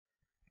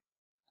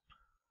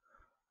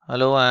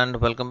Hello and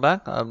welcome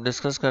back. अब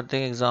discuss करते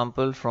हैं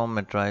एग्जांपल फ्रॉम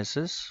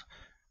मैट्रिसेस।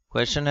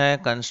 क्वेश्चन है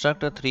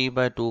construct a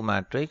 3/2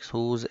 matrix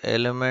whose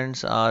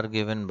elements are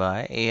given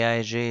by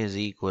aij is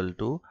equal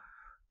to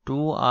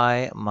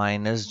 2i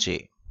minus j।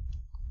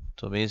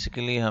 तो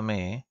basically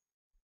हमें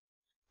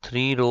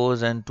 3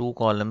 रोज and 2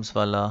 columns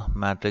वाला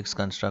matrix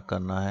construct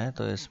करना है।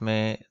 तो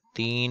इसमें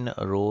 3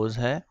 रोज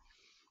है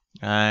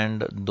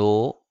एंड 2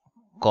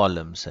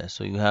 कॉलम्स है।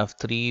 So you have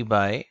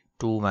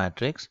 3/2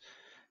 matrix.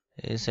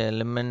 इस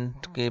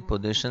एलिमेंट के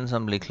पोजीशंस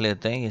हम लिख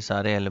लेते हैं, ये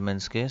सारे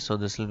एलिमेंट्स के। So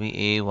this will be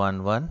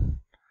a11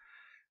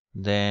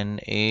 then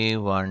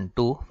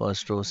a12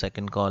 first row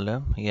second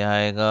column, यह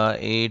आएगा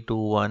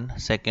a21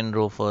 second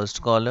row first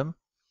column,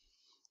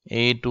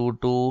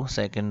 a22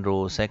 second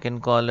row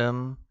second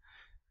column,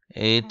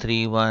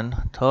 a31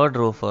 third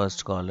row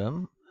first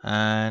column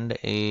and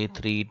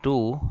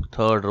a32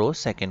 third row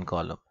second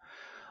column.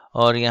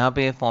 और यहाँ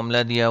पे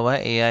formula दिया हुआ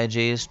है aij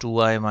is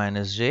 2i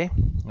minus j।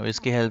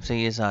 इसकी help से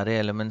ये सारे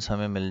एलिमेंट्स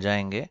हमें मिल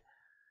जाएंगे।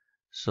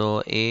 सो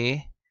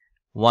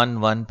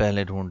a11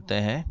 पहले ढूंढते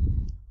हैं।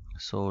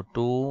 सो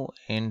 2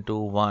 इंटू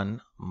 1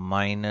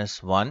 माइनस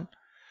 1,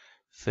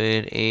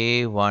 फिर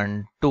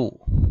a12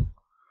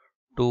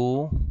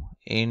 2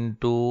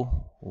 into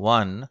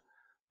 1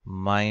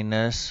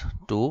 minus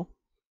 2,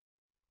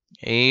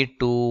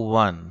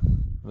 a21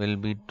 will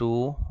be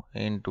 2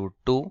 into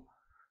 2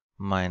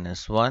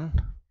 minus 1,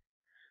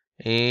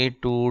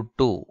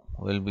 a22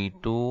 will be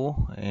 2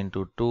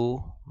 into 2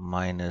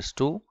 minus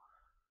 2,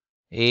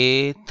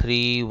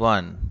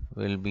 a31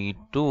 will be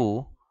 2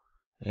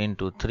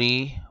 into 3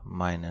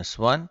 minus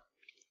 1,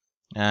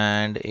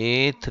 and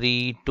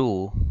a32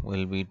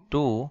 will be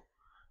 2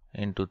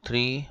 into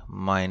 3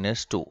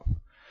 minus 2.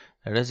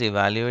 Let us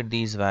evaluate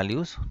these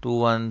values. 2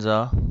 ones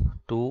are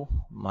 2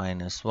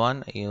 minus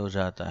 1, ये हो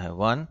जाता है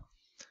 1.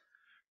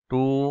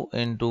 2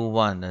 into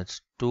 1 that's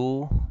 2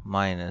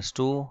 minus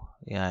 2,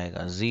 ये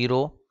आएगा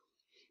 0.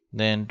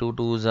 Then 2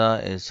 twos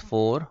is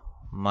 4,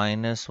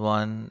 minus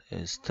 1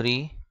 is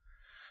 3.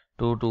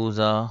 2 twos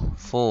are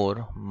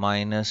 4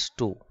 minus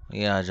 2,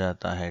 ये आ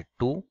जाता है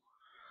 2.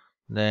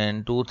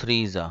 Then 2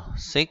 threes are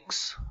 6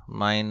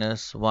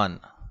 minus 1,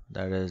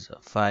 that is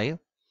 5.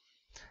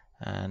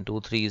 And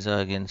 2 threes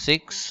are again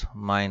 6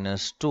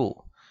 minus 2,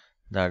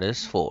 that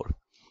is 4.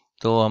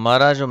 तो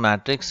हमारा जो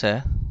मैट्रिक्स है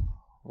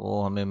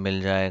वो हमें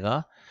मिल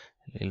जाएगा।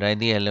 We'll write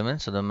the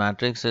elements. So the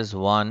matrix is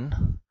 1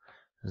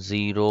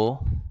 0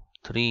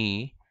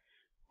 3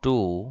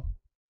 2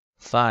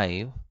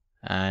 5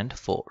 and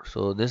 4.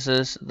 So this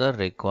is the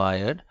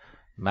required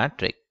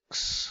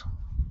matrix.